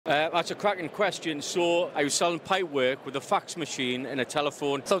That's a cracking question. So I was selling pipe work with a fax machine and a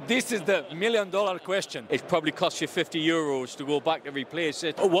telephone. So this is the million-dollar question. It probably costs you €50 to go back to replace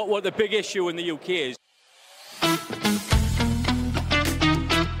it. What the big issue in the UK is.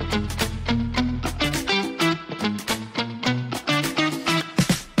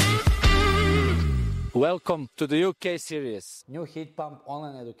 Welcome to the UK series. New heat pump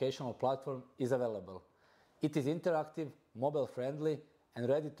online educational platform is available. It is interactive, mobile-friendly, and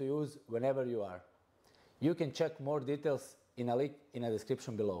ready to use whenever you are. You can check more details in a link in the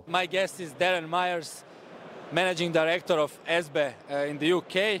description below. My guest is Darren Myers, Managing Director of ESBE in the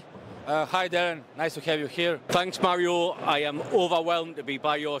UK. Hi Darren, nice to have you here. Thanks Mario, I am overwhelmed to be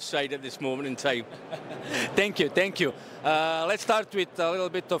by your side at this moment in time. Thank you, thank you. Let's start with a little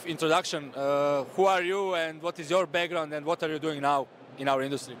bit of introduction. Who are you and what is your background and what are you doing now in our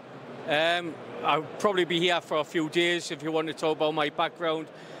industry? I'll probably be here for a few days if you want to talk about my background.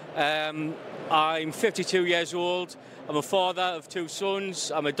 I'm 52 years old. I'm a father of 2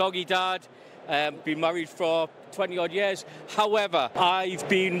 sons. I'm a doggy dad. Been married for 20 odd years. However, I've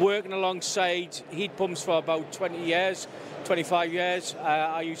been working alongside heat pumps for about 20 years, 25 years.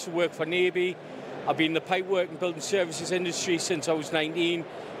 I used to work for Navy. I've been in the pipe work and building services industry since I was 19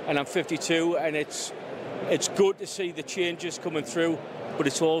 and I'm 52, and it's good to see the changes coming through, but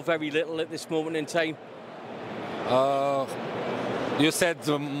it's all very little at this moment in time. You said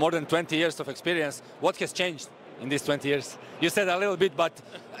more than 20 years of experience. What has changed in these 20 years? You said a little bit, but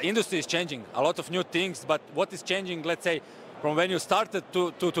industry is changing. A lot of new things, but what is changing, let's say, from when you started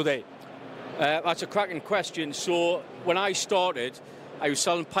to today? That's a cracking question. So when I started, I was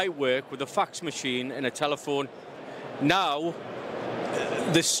selling pipe work with a fax machine and a telephone. Now,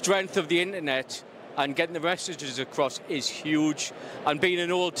 the strength of the internet and getting the messages across is huge. And being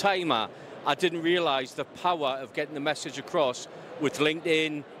an old-timer, I didn't realise the power of getting the message across with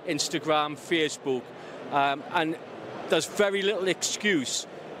LinkedIn, Instagram, Facebook. And there's very little excuse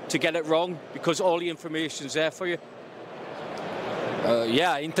to get it wrong because all the information's there for you.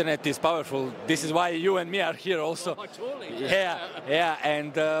 Yeah, internet is powerful. This is why you and me are here also. Oh, totally. Yeah.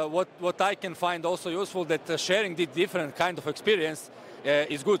 And what I can find also useful that sharing the different kind of experience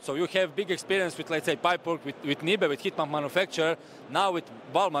is good. So you have big experience with, let's say, pipework, with NIBE, with heat pump manufacturer, now with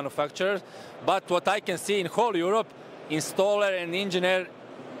valve manufacturers. But what I can see in whole Europe, installer and engineer,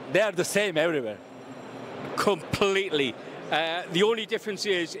 they are the same everywhere. Completely. The only difference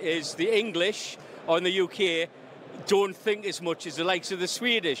is the English or in the UK don't think as much as the likes of the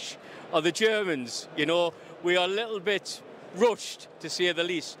Swedish or the Germans. You know, we are a little bit rushed, to say the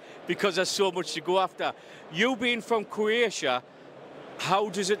least, because there's so much to go after. You being from Croatia,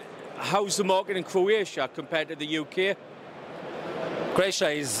 how's the market in Croatia compared to the UK? Croatia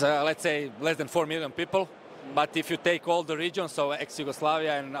is, let's say, less than 4 million people. But if you take all the regions, so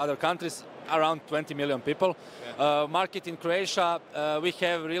ex-Yugoslavia and other countries, around 20 million people. Yeah. Market in Croatia, we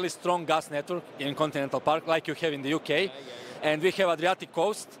have really strong gas network in Continental Park, like you have in the UK. Yeah. And we have Adriatic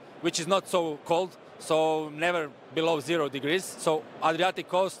coast, which is not so cold, so never below 0 degrees. So Adriatic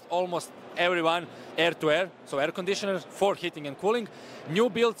coast, almost everyone air to air, so air conditioners for heating and cooling. New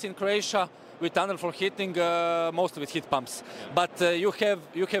builds in Croatia with tunnel for heating, mostly with heat pumps. Yeah. But you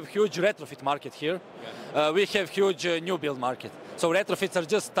have huge retrofit market here. Yeah. We have huge new build market. So retrofits are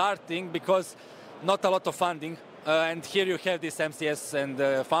just starting because not a lot of funding. And here you have this MCS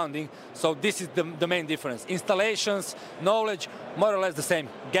and funding. So this is the main difference. Installations, knowledge, more or less the same.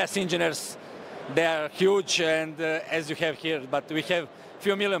 Gas engineers, they are huge, and as you have here, but we have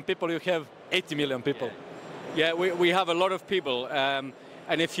few million people, you have 80 million people. Yeah, we have a lot of people.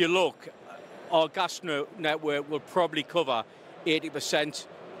 And if you look, our gas network will probably cover 80%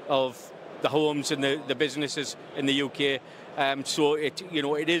 of the homes and the businesses in the UK. So it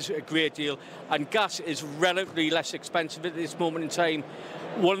is a great deal, and gas is relatively less expensive at this moment in time.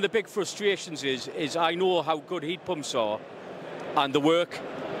 One of the big frustrations is I know how good heat pumps are and the work.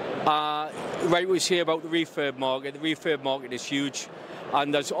 Right, we say about the refurb market. The refurb market is huge,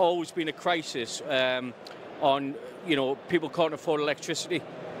 and there's always been a crisis on people can't afford electricity.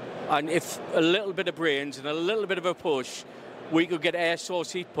 And if a little bit of brains and a little bit of a push, we could get air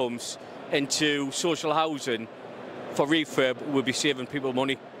source heat pumps into social housing for refurb, we'll be saving people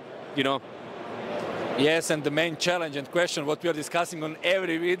money, Yes, and the main challenge and question what we are discussing on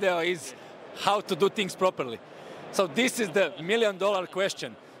every video is how to do things properly. So this is the million-dollar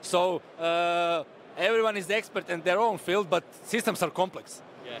question. So everyone is the expert in their own field, but systems are complex.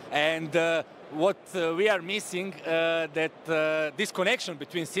 Yeah. And what we are missing, that this connection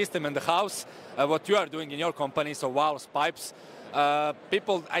between system and the house, what you are doing in your company, so valves, pipes,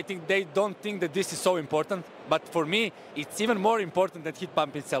 People, I think they don't think that this is so important, but for me, it's even more important than heat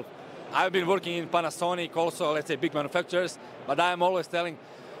pump itself. I've been working in Panasonic, also, let's say, big manufacturers, but I'm always telling,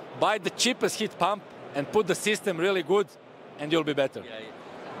 buy the cheapest heat pump and put the system really good, and you'll be better.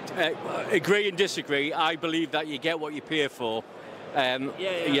 Agree and disagree. I believe that you get what you pay for. I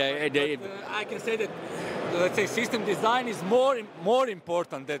can say that, let's say, system design is more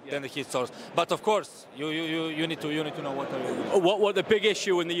important than the heat source. But of course, you need to know what are you doing. What the big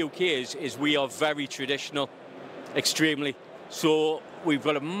issue in the UK is we are very traditional, extremely. So we've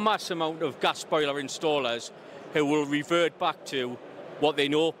got a mass amount of gas boiler installers who will revert back to what they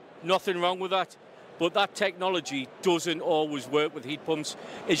know. Nothing wrong with that. But that technology doesn't always work with heat pumps.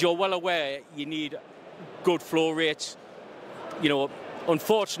 As you're well aware, you need good flow rates. You know,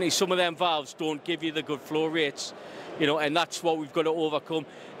 unfortunately, some of them valves don't give you the good flow rates, you know, and that's what we've got to overcome.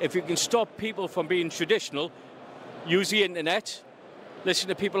 If you can stop people from being traditional, use the internet, listen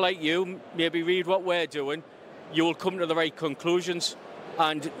to people like you, maybe read what we're doing, you will come to the right conclusions,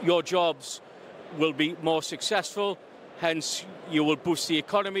 and your jobs will be more successful, hence you will boost the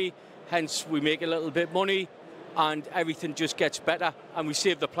economy, hence we make a little bit money, and everything just gets better, and we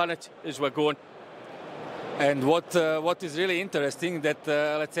save the planet as we're going. And what is really interesting that,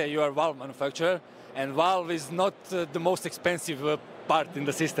 let's say you are a valve manufacturer, and valve is not the most expensive part in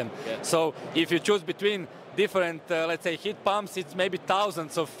the system. Yeah. So if you choose between different, let's say, heat pumps, it's maybe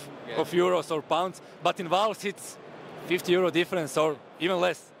thousands of euros or pounds, but in valves it's €50 difference or even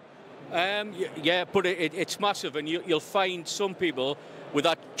less. Yeah, but it's massive, and you'll find some people with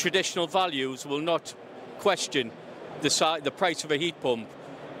that traditional values will not question the price of a heat pump,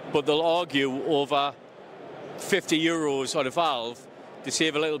 but they'll argue over €50 on a valve to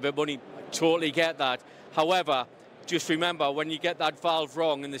save a little bit of money. I totally get that. However, just remember, when you get that valve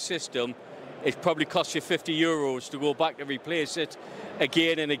wrong in the system, it probably costs you €50 to go back to replace it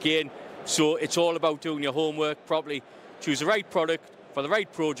again and again. So it's all about doing your homework properly. Choose the right product for the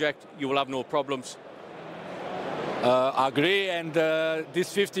right project, you will have no problems. Agree, and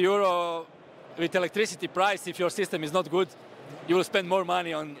this €50 with electricity price, if your system is not good, you will spend more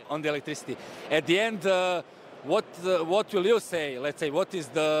money on the electricity. At the end, what will you say? Let's say, what is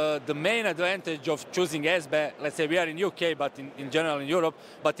the main advantage of choosing ESBE? Let's say we are in UK, but in general in Europe.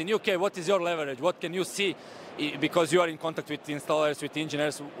 But in UK, what is your leverage? What can you see? Because you are in contact with installers, with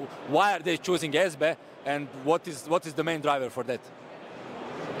engineers. Why are they choosing ESBE, and what is the main driver for that?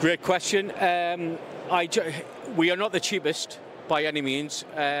 Great question. We are not the cheapest by any means.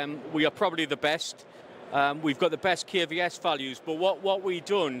 We are probably the best. We've got the best KVS values, but what we've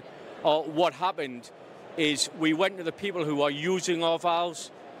done, or what happened, is we went to the people who are using our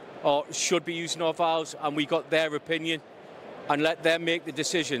valves, or should be using our valves, and we got their opinion, and let them make the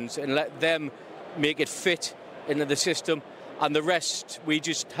decisions, and let them make it fit into the system, and the rest, we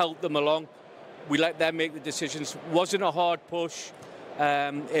just helped them along. We let them make the decisions. Wasn't a hard push.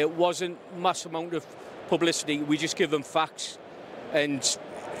 It wasn't mass amount of publicity. We just give them facts, and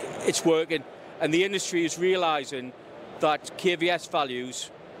it's working. And the industry is realizing that KVS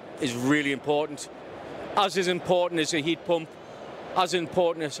values is really important. As important as a heat pump, as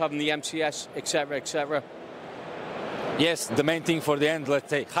important as having the MCS, etc., etc. Yes, the main thing for the end, let's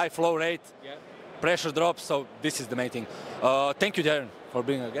say, high flow rate, pressure drops, so this is the main thing. Thank you, Darren, for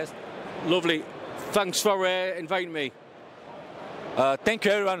being a guest. Lovely. Thanks for inviting me. Thank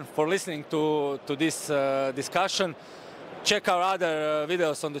you, everyone, for listening to this discussion. Check our other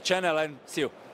videos on the channel, and see you.